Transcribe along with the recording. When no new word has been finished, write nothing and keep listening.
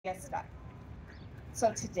get stuck.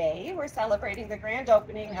 So today we're celebrating the grand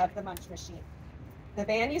opening of the Munch Machine. The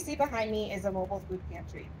van you see behind me is a mobile food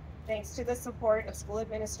pantry. Thanks to the support of school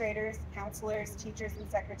administrators, counselors, teachers, and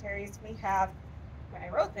secretaries, we have, when I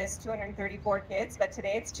wrote this, 234 kids, but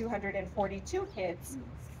today it's 242 kids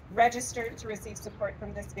registered to receive support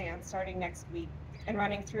from this van starting next week and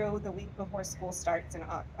running through the week before school starts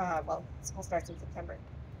school starts in September.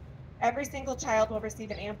 Every single child will receive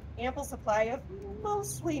an ample supply of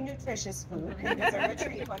mostly nutritious food. They deserve a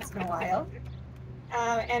treat once in a while.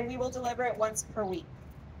 And we will deliver it once per week.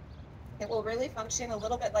 It will really function a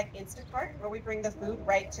little bit like Instacart, where we bring the food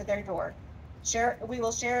right to their door. We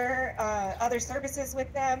will share other services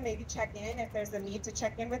with them, maybe check in if there's a need to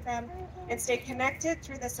check in with them, and stay connected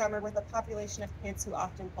through the summer with a population of kids who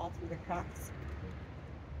often fall through the cracks.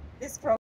 This program